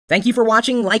Thank you for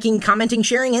watching, liking, commenting,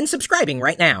 sharing, and subscribing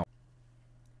right now.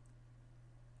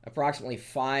 Approximately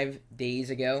 5 days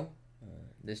ago,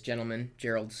 this gentleman,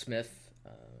 Gerald-Smith,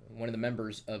 one of the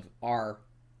members of our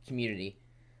community,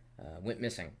 went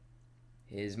missing.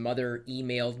 His mother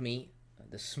emailed me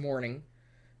this morning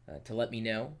to let me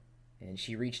know, and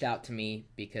she reached out to me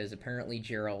because apparently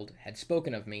Gerald had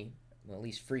spoken of me, well, at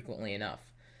least frequently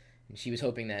enough, and she was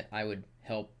hoping that I would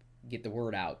help get the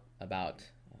word out about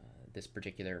this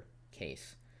particular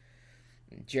case.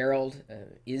 Gerald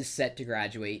is set to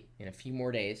graduate in a few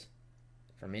more days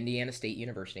from Indiana State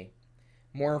University.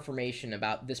 More information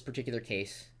about this particular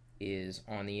case is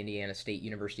on the Indiana State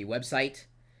University website.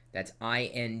 That's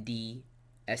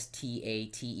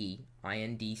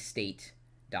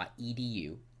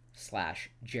indstate.edu/Gerald-Smith,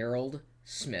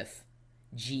 GeraldSmith.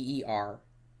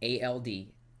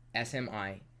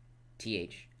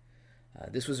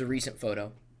 This was a recent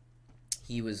photo.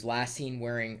 He was last seen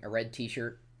wearing a red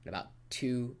t-shirt at about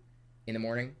 2 in the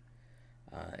morning.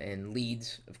 And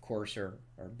leads, of course, are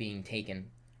being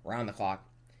taken around the clock.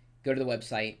 Go to the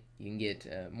website. You can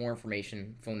get more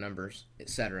information, phone numbers,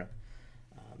 etc.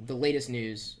 The latest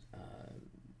news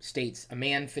states a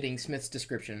man fitting Smith's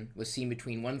description was seen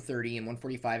between 1:30 and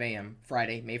 1:45 a.m.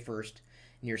 Friday, May 1st,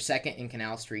 near 2nd and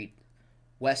Canal Street,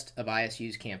 west of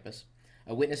ISU's campus.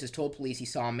 A witness has told police he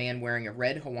saw a man wearing a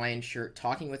red Hawaiian shirt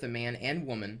talking with a man and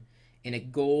woman in a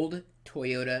gold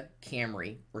Toyota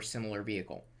Camry or similar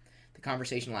vehicle. The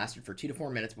conversation lasted for 2 to 4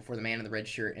 minutes before the man in the red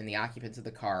shirt and the occupants of the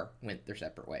car went their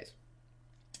separate ways.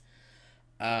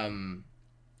 Even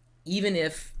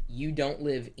if you don't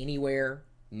live anywhere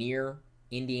near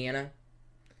Indiana,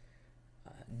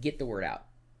 get the word out.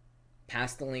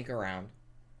 Pass the link around.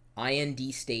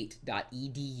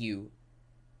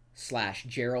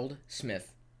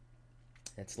 indstate.edu/Gerald-Smith.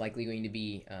 That's likely going to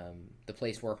be the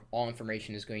place where all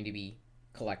information is going to be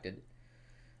collected.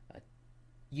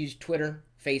 Use Twitter,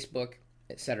 Facebook,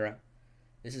 etc.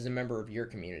 This is a member of your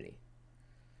community.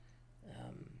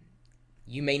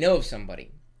 You may know of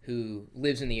somebody who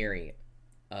lives in the area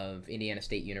of Indiana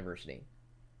State University.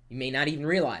 You may not even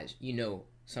realize you know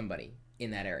somebody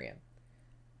in that area.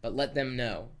 But let them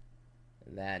know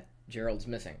that Gerald's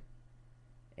missing.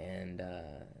 And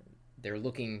they're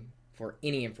looking for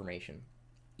any information,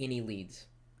 any leads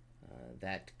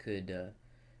that could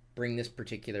bring this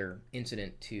particular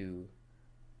incident to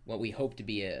what we hope to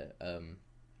be a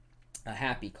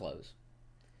happy close.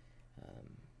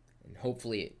 And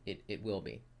hopefully it will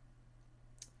be.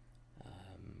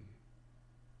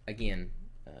 Again,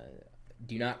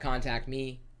 do not contact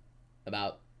me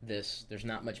about this. There's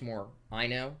not much more I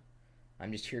know.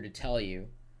 I'm just here to tell you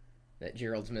that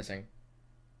Gerald's missing.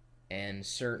 And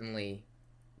certainly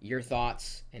your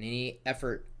thoughts and any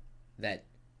effort that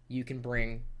you can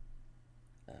bring,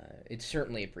 it's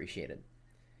certainly appreciated.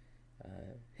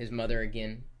 His mother,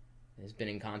 again, has been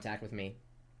in contact with me,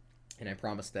 and I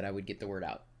promised that I would get the word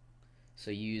out. So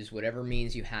use whatever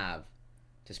means you have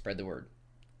to spread the word.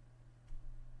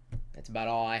 That's about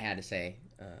all I had to say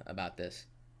about this.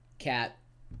 Kat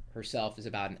herself is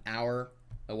about an hour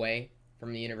away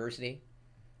from the university.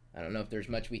 I don't know if there's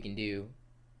much we can do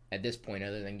at this point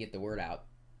other than get the word out.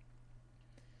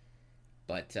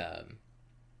 But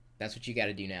that's what you got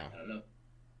to do now. I don't know.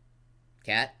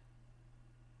 Kat?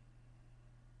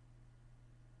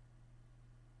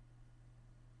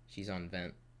 She's on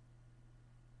vent.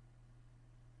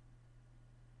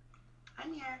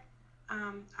 I'm here.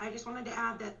 I just wanted to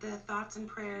add that the thoughts and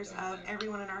prayers of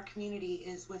everyone in our community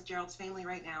is with Gerald's family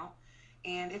right now.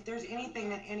 And if there's anything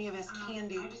that any of us can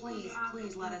do, please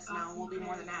let us know. We'll be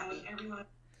more than happy.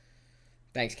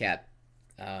 Thanks, Kat.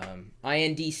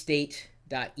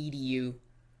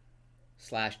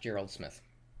 indstate.edu/Gerald-Smith.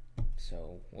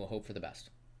 So we'll hope for the best.